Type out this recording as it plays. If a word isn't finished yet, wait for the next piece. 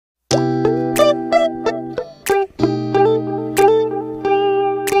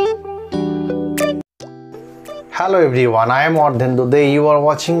Hello everyone, I am Ardhen. Today you are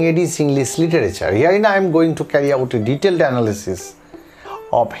watching Eddie's English Literature. Herein I am going to carry out a detailed analysis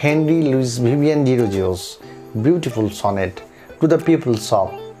of Henry Louis Vivian Derozio's beautiful sonnet to the pupils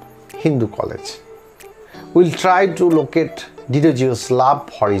of Hindu College. We'll try to locate Derozio's love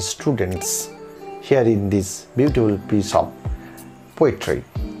for his students here in this beautiful piece of poetry.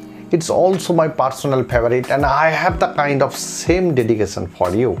 It's also my personal favorite and I have the kind of same dedication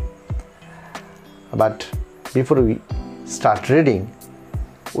for you. But before we start reading,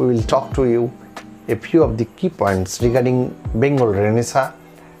 we will talk to you a few of the key points regarding Bengal Renaissance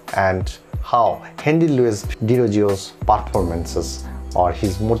and how Henry Louis Derozio's performances or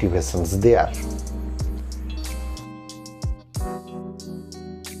his motivations there.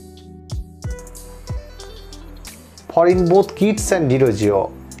 For in both Keats and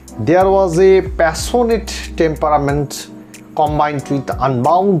Derozio, there was a passionate temperament combined with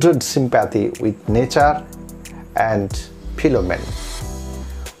unbounded sympathy with nature and fellow men.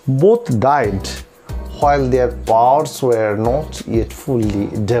 Both died while their powers were not yet fully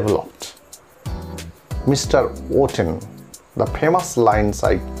developed. Mr. Wotton, the famous lines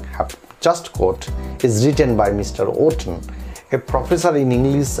I have just quoted, is written by Mr. Wotton, a professor in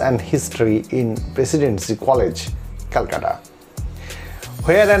English and history in Presidency College, Calcutta,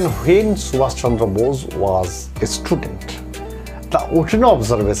 where and when Subhash Chandra Bose was a student. The Wotton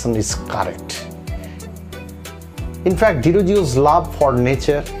observation is correct. In fact, Derozio's love for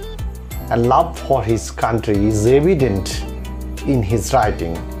nature and love for his country is evident in his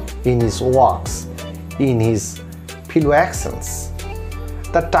writing, in his works, in his fellow actions.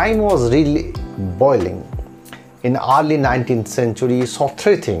 The time was really boiling. In early 19th century, saw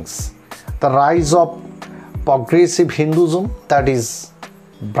three things: the rise of progressive Hinduism, that is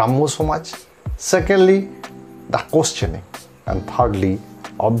Brahmo Samaj; secondly, the questioning; and thirdly,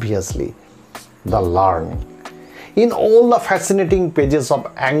 obviously, the learning. In all the fascinating pages of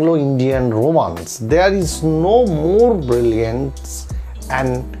Anglo-Indian romance, there is no more brilliance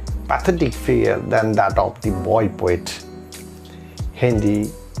and pathetic figure than that of the boy poet Henry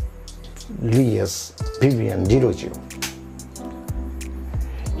Louis Vivian Derozio.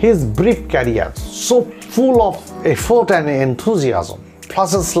 His brief career, so full of effort and enthusiasm,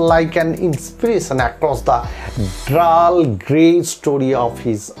 flashes like an inspiration across the dull grey story of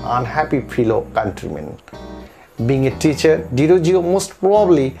his unhappy fellow countrymen. Being a teacher, Derozio most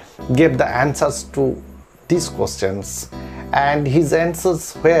probably gave the answers to these questions, and his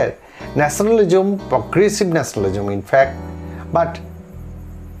answers were nationalism, progressive nationalism in fact. But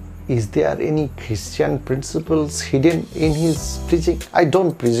is there any Christian principles hidden in his teaching? I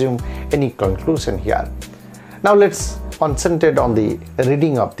don't presume any conclusion here. Now let's concentrate on the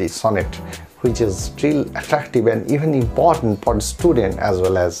reading of the sonnet, which is still attractive and even important for a student as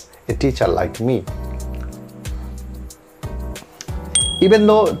well as a teacher like me. Even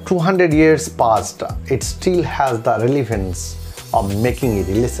though 200 years passed, it still has the relevance of making a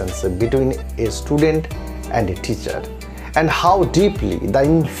relationship between a student and a teacher, and how deeply the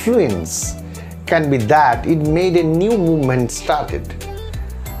influence can be that it made a new movement started,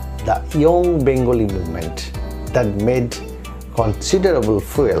 the young Bengali movement that made considerable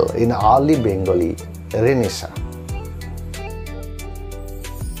fuel in early Bengali Renaissance.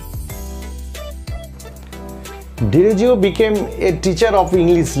 Derozio became a teacher of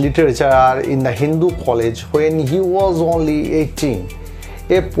English literature in the Hindu College when he was only 18.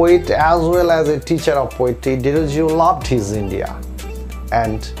 A poet as well as a teacher of poetry, Derozio loved his India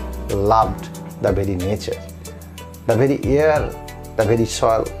and loved the very nature, the very air, the very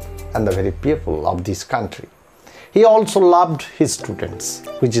soil and the very people of this country. He also loved his students,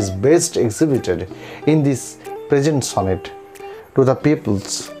 which is best exhibited in this present sonnet to the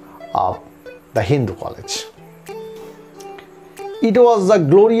pupils of the Hindu College. It was the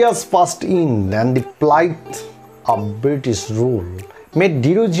glorious first in and the plight of British rule made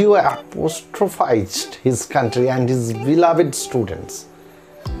Derozio apostrophized his country and his beloved students.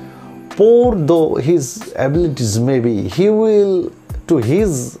 Poor though his abilities may be, he will to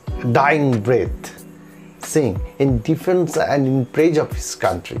his dying breath sing in defense and in praise of his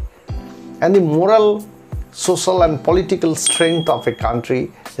country. And the moral, social and political strength of a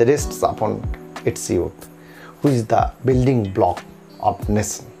country rests upon its youth, who is the building block of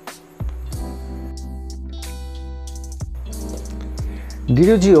nation.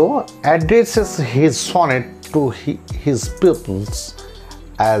 Derozio addresses his sonnet to his pupils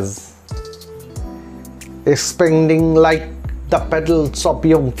as expanding like the petals of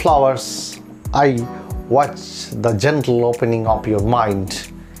young flowers. I watch the gentle opening of your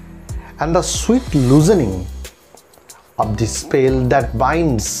mind and the sweet loosening of the spell that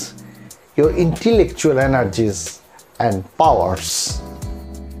binds your intellectual energies and powers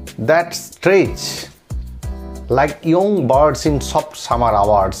that stretch like young birds in soft summer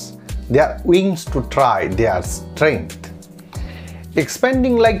hours, their wings to try their strength.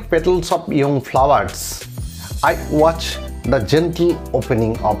 Expanding like petals of young flowers, I watch the gentle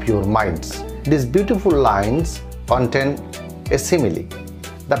opening of your minds. These beautiful lines contain a simile.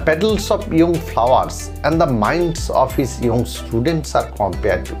 The petals of young flowers and the minds of his young students are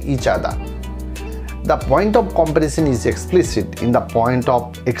compared to each other. The point of comparison is explicit in the point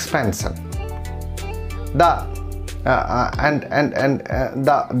of expansion. The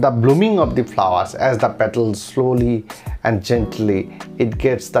blooming of the flowers as the petals slowly and gently, it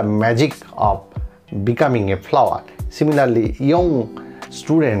gets the magic of becoming a flower. Similarly, young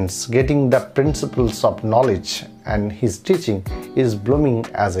students getting the principles of knowledge and his teaching is blooming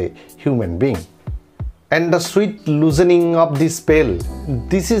as a human being. And the sweet loosening of the spell,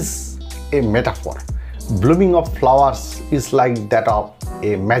 this is a metaphor. Blooming of flowers is like that of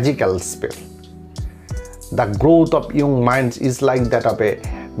a magical spell. The growth of young minds is like that of a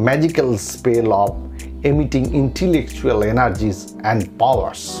magical spell of emitting intellectual energies and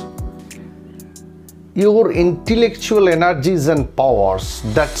powers. Your intellectual energies and powers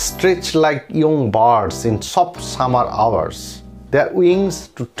that stretch like young birds in soft summer hours, their wings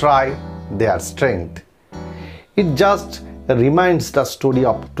to try their strength. It just reminds the story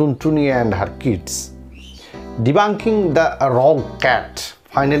of Tuntuni and her kids. Debunking the wrong cat,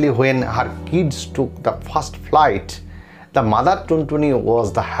 finally when her kids took the first flight, the mother Tuntuni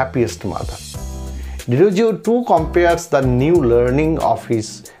was the happiest mother. Derozio too compares the new learning of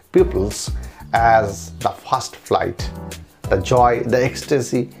his pupils as the first flight. The joy, the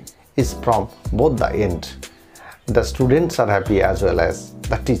ecstasy is from both the end. The students are happy as well as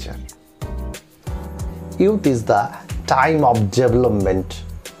the teacher. Youth is the time of development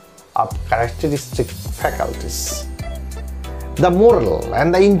of characteristic faculties. The moral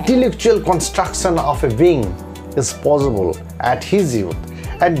and the intellectual construction of a being is possible at his youth,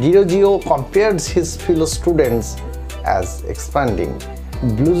 and Derozio compares his fellow students as expanding,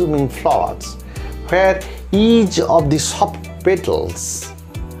 blossoming flowers, where each of the soft petals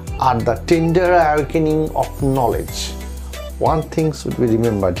are the tender awakening of knowledge. One thing should be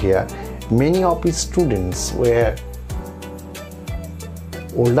remembered here, many of his students were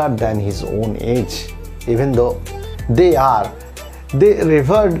older than his own age, even though they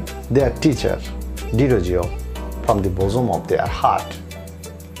revered their teacher, Derozio, from the bosom of their heart.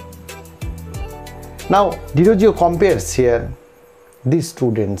 Now, Derozio compares here, these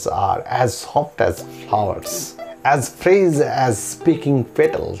students are as soft as flowers, as frail as speaking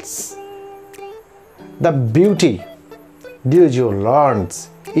petals. The beauty Derozio learns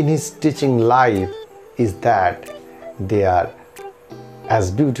in his teaching life is that they are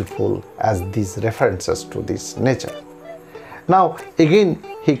as beautiful as these references to this nature. Now again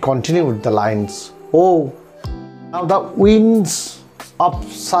he continued the lines, "Oh, now the winds of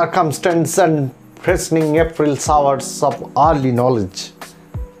circumstance and freshening April showers of early knowledge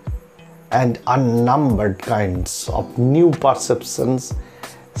and unnumbered kinds of new perceptions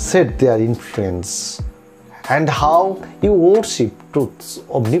set their influence, and how you worship truth's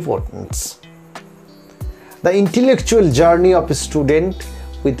omnipotence." The intellectual journey of a student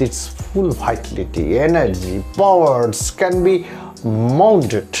with its full vitality, energy, powers can be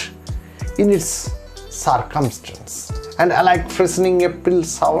mounted in its circumstance, and like freshening April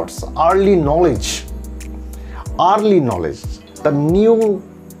showers, early knowledge, the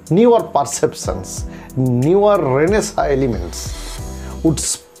newer perceptions, newer renaissance elements would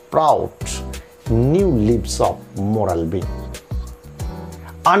sprout new leaves of moral being.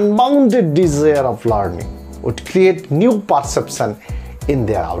 Unbounded desire of learning would create new perception in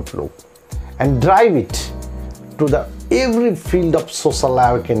their outlook and drive it to the every field of social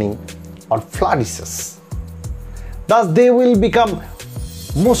awakening or flourishes. Thus they will become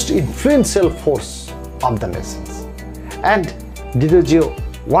most influential force of the nations. And Derozio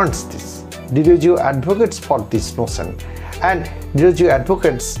wants this. Derozio advocates for this notion, and Derozio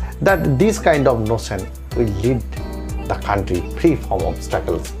advocates that this kind of notion will lead the country free from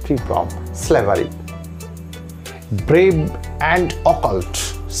obstacles, free from slavery. Brave and occult,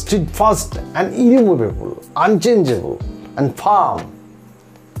 steadfast and irremovable, unchangeable and firm.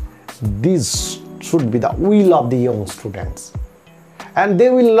 These should be the will of the young students, and they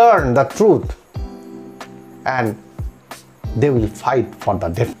will learn the truth, and they will fight for the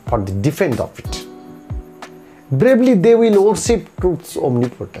defense of it. Bravely they will worship truth's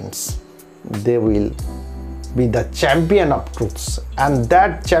omnipotence. They will be the champion of truths, and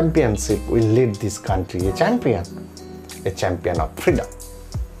that championship will lead this country a champion of freedom.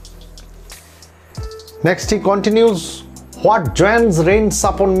 Next he continues, what joys rains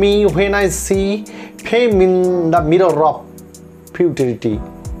upon me when I see fame in the mirror of futurity,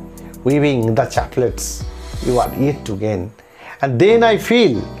 weaving the chaplets you are yet to gain, and then I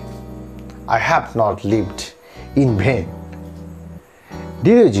feel I have not lived in vain.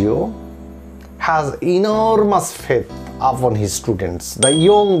 Derozio has enormous faith upon his students, the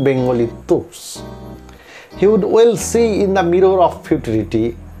young Bengali troops. He would well see in the mirror of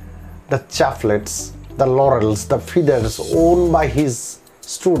futurity the chaplets, the laurels, the feathers owned by his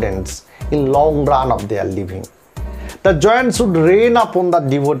students in long run of their living. The joys would rain upon the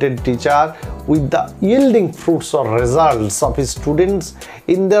devoted teacher with the yielding fruits or results of his students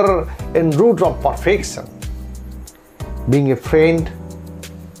in their en route of perfection. Being a friend,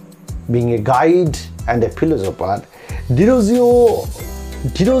 being a guide and a philosopher, Derozio's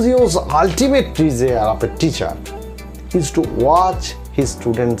ultimate desire of a teacher is to watch his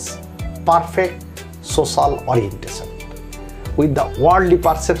students' perfect social orientation with the worldly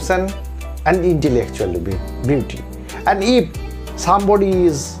perception and intellectual beauty. And if somebody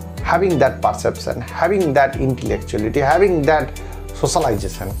is having that perception, having that intellectuality, having that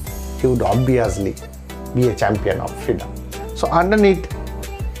socialization, he would obviously be a champion of freedom. So underneath,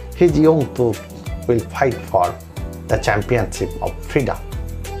 his young youth will fight for the championship of freedom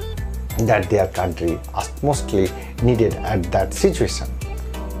that their country mostly needed at that situation.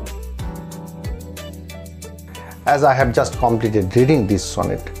 As I have just completed reading this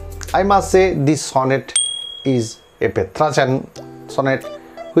sonnet, I must say this sonnet is a patriotic sonnet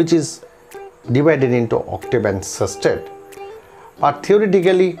which is divided into octave and sestet. But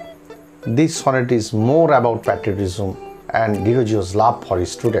theoretically, this sonnet is more about patriotism and Derozio's love for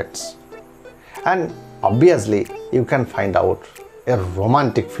his students. And obviously, you can find out a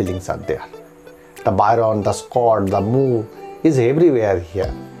romantic feelings are there. The Byron, the Scott, the Moore is everywhere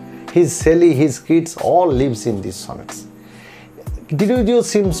here. His Shelley, his kids all lives in these sonnets. Derozio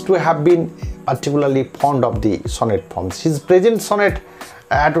seems to have been particularly fond of the sonnet forms. His present sonnet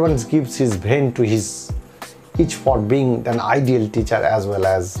at once gives his vein to his itch for being an ideal teacher as well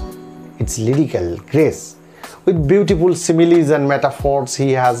as its lyrical grace. With beautiful similes and metaphors,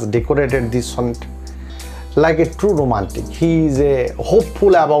 he has decorated this sonnet like a true romantic. He is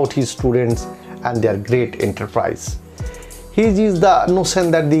hopeful about his students and their great enterprise. His is the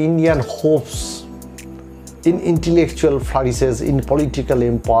notion that the Indian hopes in intellectual flourishes, in political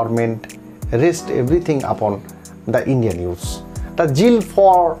empowerment, rest everything upon the Indian youths. The zeal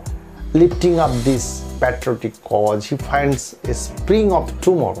for lifting up this patriotic cause, he finds a spring of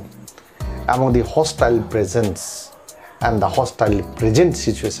tomorrow among the hostile presence and the hostile present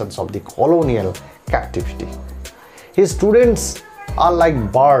situations of the colonial captivity. His students are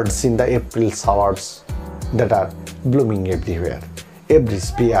like birds in the April showers that are blooming everywhere, every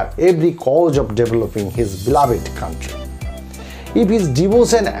sphere, every cause of developing his beloved country. If his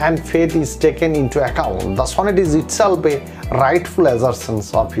devotion and faith is taken into account, the sonnet is itself a rightful assertion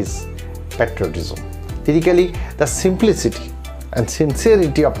of his patriotism. Lyrically, the simplicity and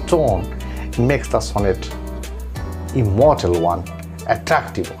sincerity of tone makes the sonnet immortal one,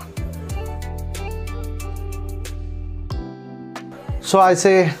 attractive one. So I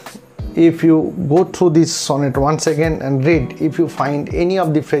say, if you go through this sonnet once again and read, if you find any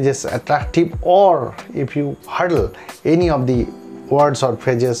of the phrases attractive or if you hurdle any of the words or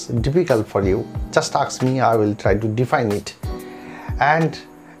phrases difficult for you, just ask me, I will try to define it. And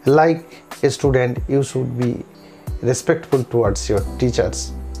like a student, you should be respectful towards your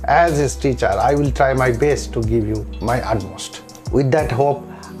teachers. As his teacher, I will try my best to give you my utmost. With that hope,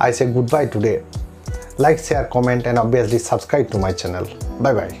 I say goodbye today. Like, share, comment and obviously subscribe to my channel.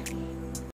 Bye bye.